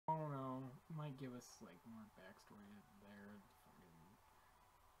give us like more backstory there.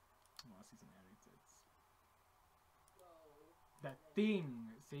 I want to see some addicts. That thing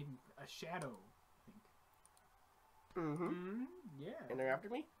saving a shadow, I think. Mm-hmm. Yeah. And they're after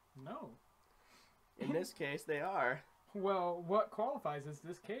me? No. In this case, they are. Well, what qualifies as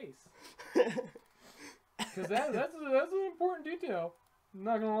this case? Because that's an important detail. I'm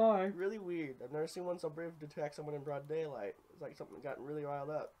not gonna lie. Really weird. I've never seen one so brave to attack someone in broad daylight. It's like something gotten really riled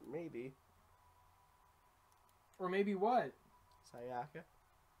up. Maybe. Or maybe what? Sayaka.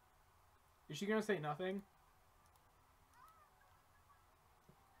 Is she gonna say nothing?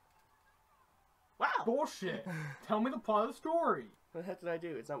 Wow! Bullshit! Tell me the plot of the story. What the heck did I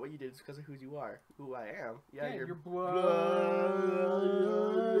do? It's not what you did. It's because of who you are. Who I am. Yeah, your you're blood.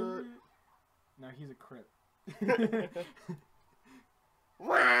 No, he's a crip.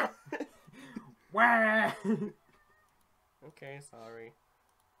 Wah! Wah! Okay, sorry.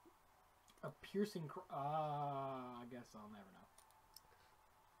 A piercing I guess I'll never know.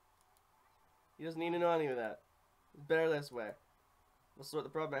 He doesn't need to know any of that. It's better this way. We'll sort the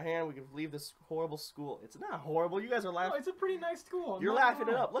problem at hand. We can leave this horrible school. It's not horrible. You guys are laughing. Oh, it's a pretty nice school. You're laughing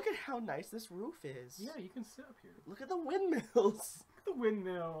it up. Look at how nice this roof is. Yeah, you can sit up here. Look at the windmills. Look at the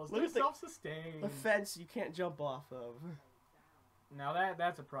windmills. They're self-sustained. The fence you can't jump off of. Now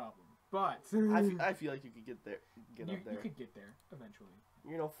that's a problem. But I feel like you could get there. Up there. You could get there eventually.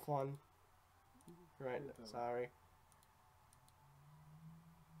 You're no fun. Right. Sorry.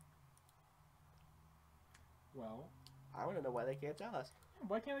 Well, I want to know why they can't tell us.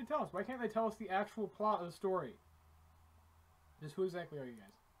 Why can't they tell us? Why can't they tell us the actual plot of the story? Just who exactly are you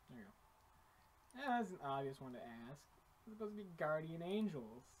guys? There you go. Yeah, that's an obvious one to ask. They're supposed to be guardian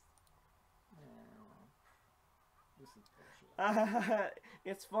angels. This is bullshit.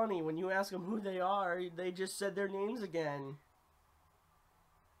 It's funny, when you ask them who they are, they just said their names again.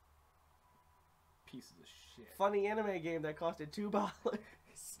 Pieces of shit. Funny anime game that costed $2.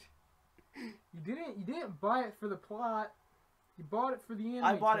 You didn't buy it for the plot. You bought it for the anime.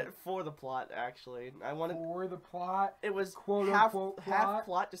 I bought it for the plot, actually. I wanted for the plot. It was quote half unquote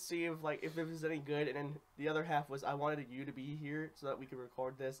plot to see if it was any good, and then the other half was I wanted you to be here so that we could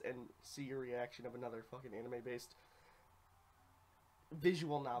record this and see your reaction of another fucking anime based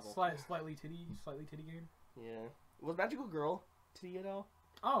visual novel. Slightly titty game. Yeah. Was Magical Girl titty at all?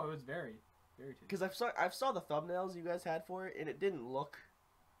 Oh, it was very titty. Because I saw the thumbnails you guys had for it, and it didn't look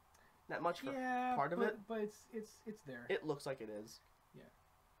that much for part of it. But it's there. It looks like it is. Yeah.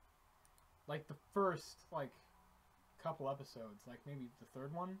 Like the first couple episodes, like maybe the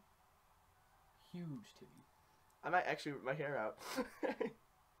third one. Huge titty. I might actually rip my hair out.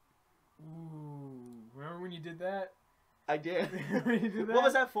 Ooh, remember when you did that? I did. When you did that? What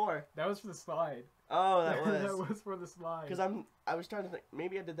was that for? That was for the slide. Oh, that was. That was for the slide. Because I was trying to think.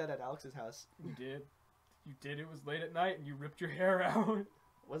 Maybe I did that at Alex's house. You did. You did. It was late at night, and you ripped your hair out.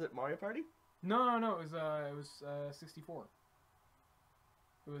 Was it Mario Party? No. It was 64.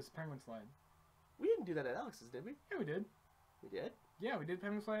 It was Penguin Slide. We didn't do that at Alex's, did we? Yeah, we did. We did? Yeah, we did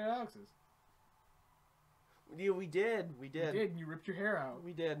Penguin Slide at Alex's. Yeah, we did. We did. You did, and you ripped your hair out.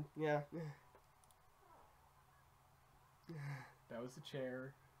 We did, yeah. That was the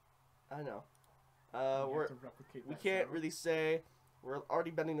chair. I know. We that can't sound. really say. We're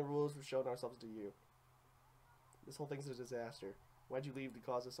already bending the rules. We're showing ourselves to you. This whole thing's a disaster. Why'd you leave to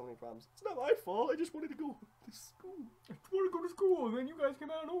cause us so many problems? It's not my fault. I just wanted to go to school. I just want to go to school, and then you guys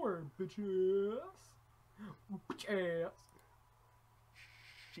came out of nowhere. Bitch ass. Bitch ass.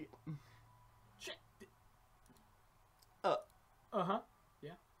 Shit. Shit. Uh-huh.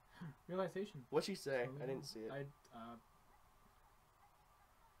 Yeah. Realization. What'd she say? So, I didn't see it. I,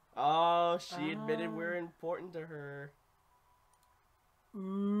 Oh, she admitted we're important to her.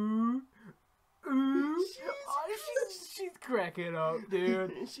 Ooh. She's cracking up,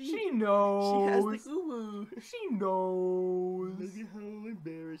 dude. She knows. She has the ooh. She knows. Look at how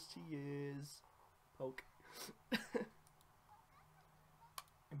embarrassed she is. Poke.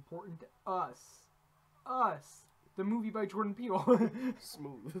 Important to us. Us. The movie by Jordan Peele.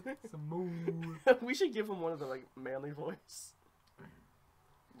 Smooth. Smooth. We should give him one of the manly voice.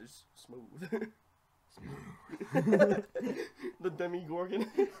 Just smooth. Smooth. The Demigorgon.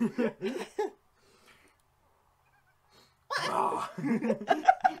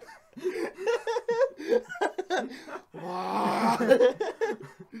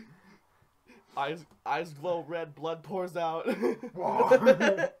 Eyes glow red, blood pours out.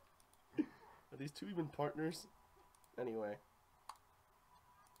 Are these two even partners? Anyway.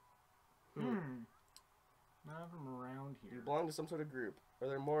 Not from around here. You belong to some sort of group. Are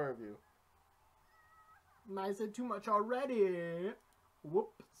there more of you? I said too much already.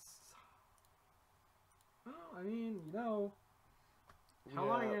 Whoops. I mean, you know. How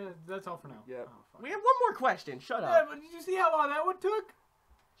long are you gonna... That's all for now. Yeah. Oh, fuck. We have one more question. Shut Yeah, up. but did you see how long that one took?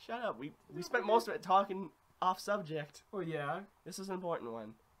 Shut up. We spent most of it talking off subject. Oh, yeah. This is an important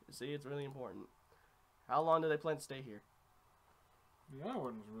one. You see, it's really important. How long do they plan to stay here? The other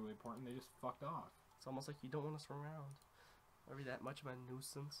one was really important. They just fucked off. It's almost like you don't want us around. Are we that much of a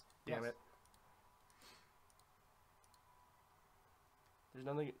nuisance? Damn Yes. it. There's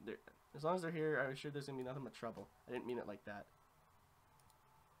nothing... As long as they're here, I'm sure there's going to be nothing but trouble. I didn't mean it like that.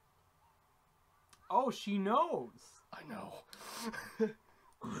 Oh, she knows. I know. I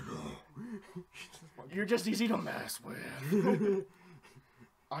know. You're just easy to mess with.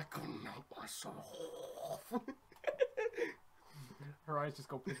 I couldn't help myself. Her eyes just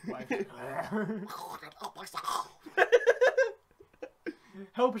go pitch black. I couldn't help myself.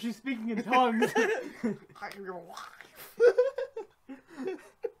 Help, she's speaking in tongues. I'm your wife.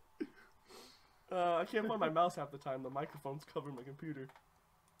 I can't find my mouse half the time. The microphone's covering my computer.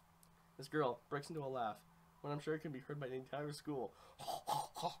 This girl breaks into a laugh when I'm sure it can be heard by the entire school.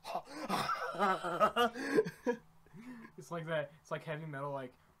 It's like that. It's like heavy metal,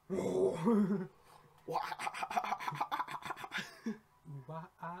 like. Come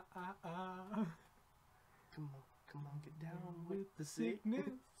on, get down with the sickness.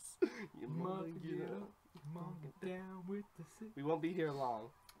 You mama, get up. Come on, get down with the sickness. We won't be here long.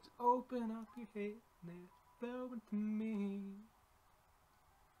 Just open up your head and throw it to me.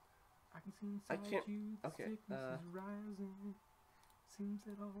 I can see inside you the sickness is rising. Seems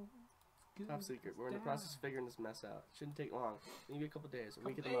that all good. Top secret. We're in the process of figuring this mess out. Shouldn't take long. Maybe a couple days. A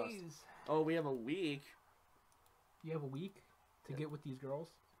week at the Couple most. days. Oh, we have a week. You have a week to get with these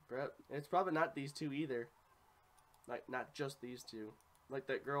girls? Brett, it's probably not these two either. Like, not just these two. Like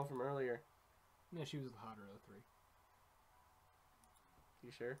that girl from earlier. Yeah, she was the hotter of the three.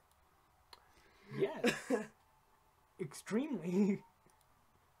 You sure? Yes. Extremely.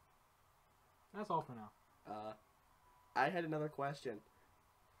 That's all for now. I had another question.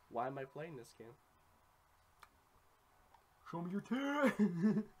 Why am I playing this game? Show me your tit.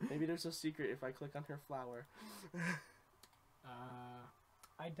 Maybe there's a secret if I click on her flower.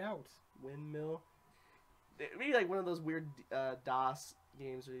 I doubt. Windmill. Maybe like one of those weird DOS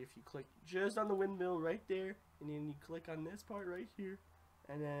games where if you click just on the windmill right there, and then you click on this part right here,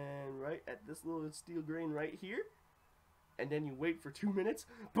 and then right at this little steel grain right here, and then you wait for 2 minutes,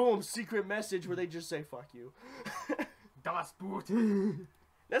 boom, secret message where they just say fuck you. Das Boot.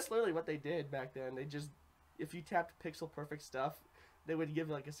 That's literally what they did back then. They just, if you tapped pixel perfect stuff, they would give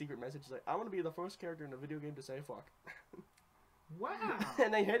like a secret message like, I want to be the first character in a video game to say fuck. Wow.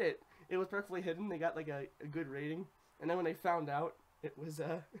 And they hit it. It was perfectly hidden. They got like a good rating. And then when they found out, it was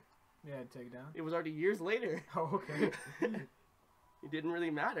Yeah, take it down. it was already years later. Oh, okay. It didn't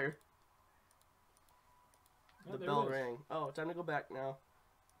really matter. Yeah, The there bell it is. rang. Oh, time to go back now.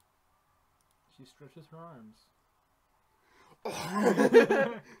 She stretches her arms.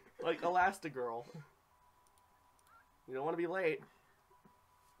 Like Elastigirl. You don't want to be late.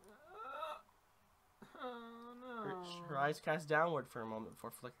 Oh, no. Her eyes cast downward for a moment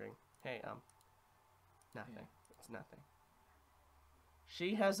before flickering. Hey, nothing. Yeah. It's nothing.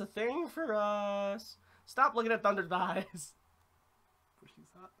 She has a thing for us. Stop looking at Thunder thighs. But she's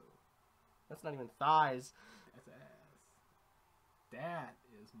hot, though. That's not even thighs. That's ass. That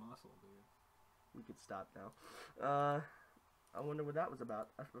is muscle, dude. We could stop now. I wonder what that was about.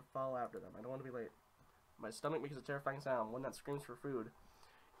 I should follow after them. I don't want to be late. My stomach makes a terrifying sound, one that screams for food.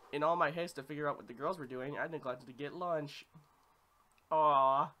 In all my haste to figure out what the girls were doing, I neglected to get lunch.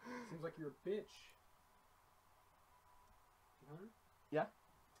 Aww. Seems like you're a bitch. Huh? Yeah?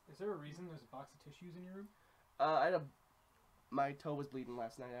 Is there a reason there's a box of tissues in your room? My toe was bleeding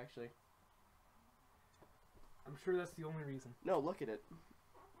last night, actually. I'm sure that's the only reason. No, look at it.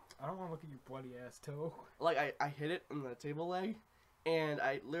 I don't want to look at your bloody ass toe. Like, I hit it on the table leg, and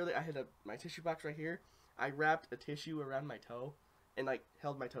I hit my tissue box right here. I wrapped a tissue around my toe, and, like,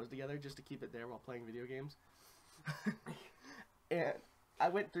 held my toes together just to keep it there while playing video games. And I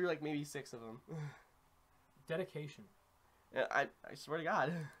went through, like, maybe 6 of them. Dedication. And I swear to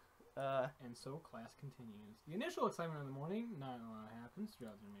God. And so class continues. The initial excitement in the morning, not a lot happens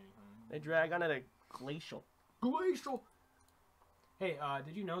throughout the remaining time. They drag on at a glacial. Glacial! Hey,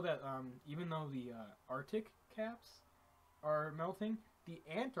 did you know that even though the Arctic caps are melting, the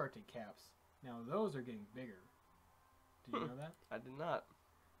Antarctic caps, now those are getting bigger. Did you know that? I did not.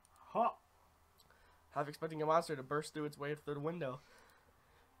 Ha! Half expecting a monster to burst through its way through the window.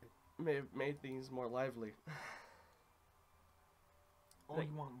 May have made things more lively. Oh,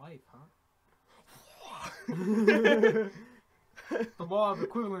 you want life, huh? The law of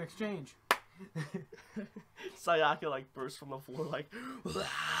equivalent exchange. Sayaka like bursts from the floor like. Where's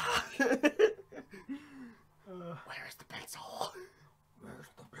the pencil? Where's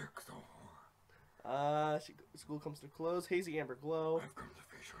the pixel? School comes to close. Hazy amber glow. I've come to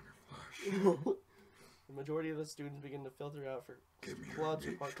feast on your flesh. The majority of the students begin to filter out for Give me clubs or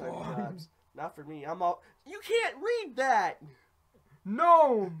your part-time next jobs. Not for me. I'm all. You can't read that.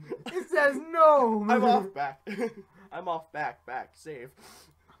 No! It says no! I'm off back. I'm off back. Save.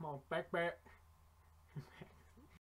 I'm on back.